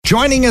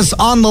Joining us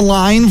on the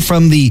line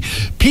from the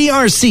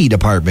PRC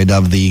department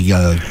of the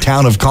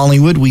town of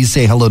Collingwood, we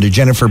say hello to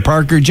Jennifer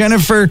Parker.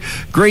 Jennifer,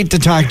 great to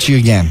talk to you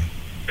again.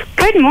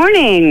 Good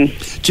morning.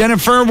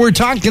 Jennifer, we're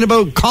talking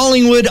about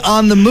Collingwood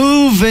on the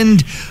move, and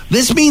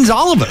this means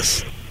all of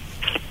us.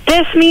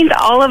 This means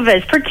all of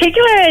us,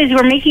 particularly as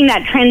we're making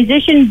that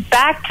transition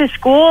back to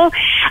school.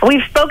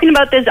 We've spoken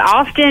about this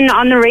often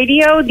on the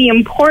radio, the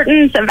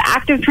importance of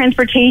active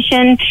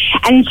transportation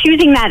and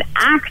choosing that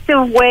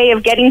active way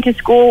of getting to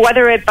school,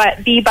 whether it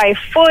be by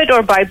foot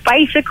or by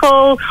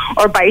bicycle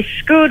or by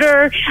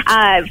scooter,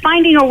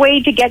 finding a way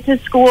to get to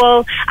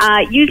school,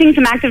 using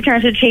some active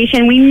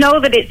transportation. We know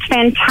that it's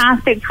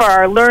fantastic for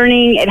our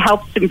learning. It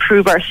helps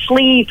improve our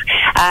sleep.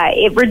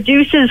 It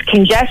reduces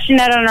congestion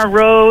out on our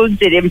roads.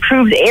 It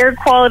improves air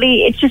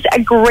quality. It's just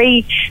a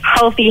great,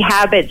 healthy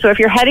habit. So if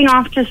you're heading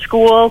off to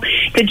school,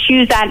 to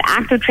choose that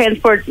active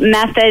transport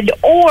method,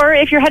 or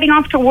if you're heading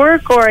off to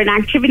work or an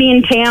activity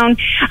in town,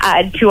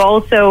 to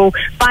also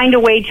find a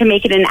way to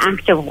make it an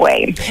active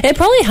way. It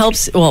probably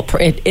helps,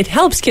 it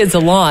helps kids a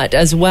lot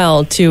as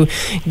well to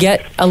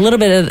get a little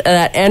bit of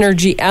that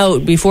energy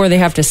out before they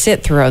have to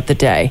sit throughout the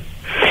day.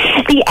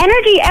 The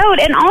energy out,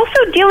 and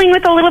also dealing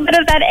with a little bit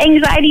of that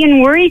anxiety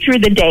and worry through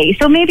the day.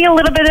 So maybe a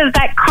little bit of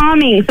that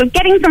calming. So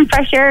getting some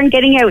fresh air and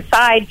getting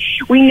outside,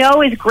 we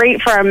know is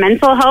great for our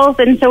mental health.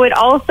 And so it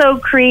also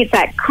creates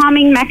that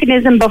calming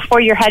mechanism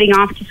before you're heading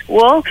off to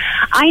school.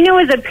 I know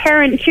as a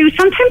parent too,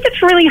 sometimes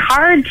it's really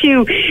hard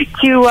to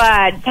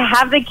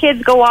have the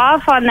kids go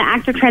off on the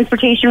active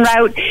transportation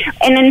route.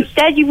 And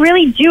instead you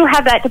really do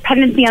have that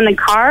dependency on the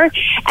car.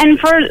 And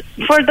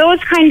for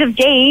those kind of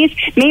days,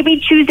 maybe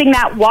choosing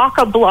that walk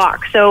a block.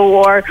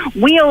 Or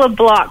wheel a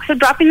block. So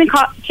dropping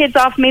the kids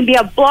off maybe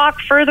a block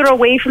further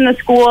away from the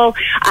school,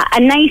 a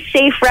nice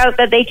safe route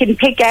that they can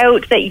pick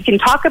out, that you can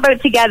talk about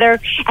together,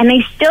 and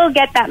they still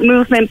get that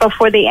movement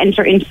before they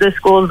enter into the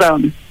school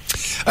zone.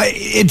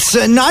 It's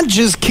not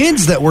just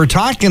kids that we're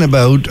talking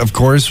about, of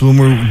course, when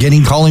we're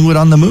getting Collingwood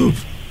on the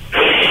move.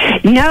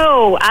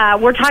 No,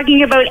 we're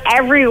talking about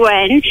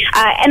everyone.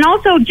 And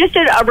also just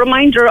a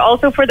reminder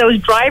also for those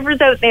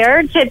drivers out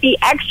there to be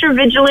extra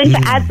vigilant,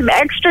 to add some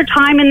extra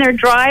time in their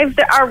drive.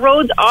 Our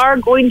roads are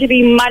going to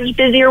be much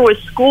busier with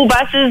school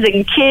buses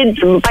and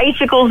kids and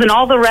bicycles and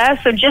all the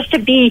rest. So just to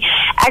be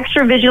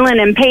extra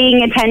vigilant and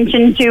paying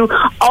attention to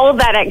all of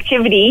that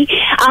activity.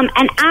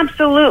 And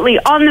absolutely,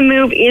 On the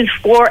Move is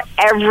for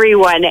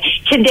everyone.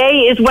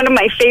 Today is one of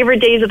my favorite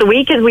days of the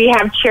week as we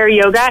have chair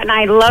yoga, and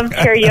I love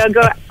chair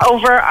yoga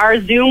over our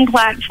Zoom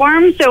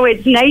platform, so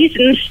it's nice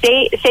and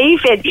safe.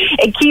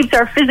 It keeps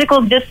our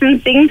physical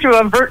distancing through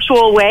a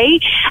virtual way.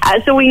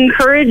 So we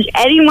encourage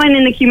anyone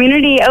in the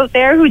community out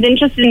there who's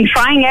interested in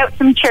trying out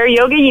some chair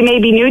yoga. You may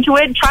be new to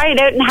it. Try it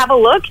out and have a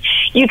look.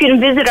 You can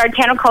visit our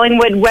Town of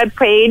Collingwood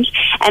webpage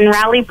and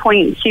Rally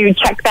Point to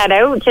check that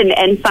out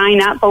and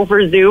sign up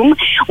over Zoom.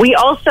 We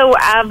also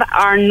have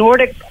our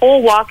Nordic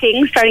pole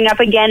walking starting up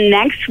again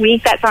next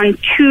week. That's on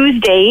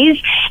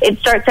Tuesdays. It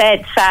starts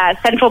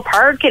at Central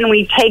Park, and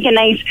we take a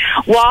nice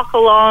walk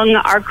along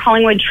our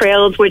Collingwood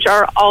trails, which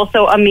are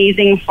also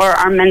amazing for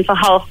our mental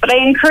health. But I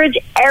encourage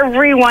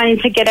everyone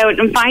to get out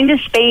and find a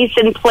space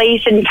and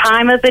place and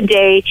time of the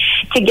day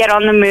to get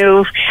on the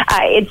move.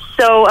 It's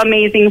so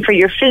amazing for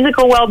your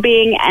physical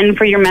well-being and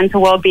for your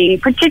mental well-being,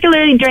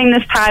 particularly during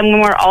this time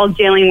when we're all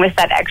dealing with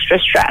that extra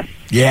stress.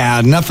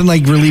 Yeah, nothing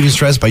like relieving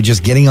stress by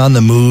just getting on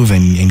the move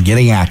and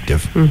getting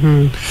active.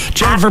 Mm-hmm.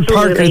 Jennifer Absolutely.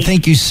 Parker,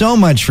 thank you so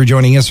much for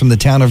joining us from the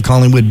town of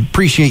Collingwood.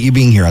 Appreciate you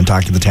being here on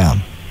Talk to the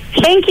Town.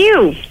 Thank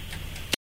you.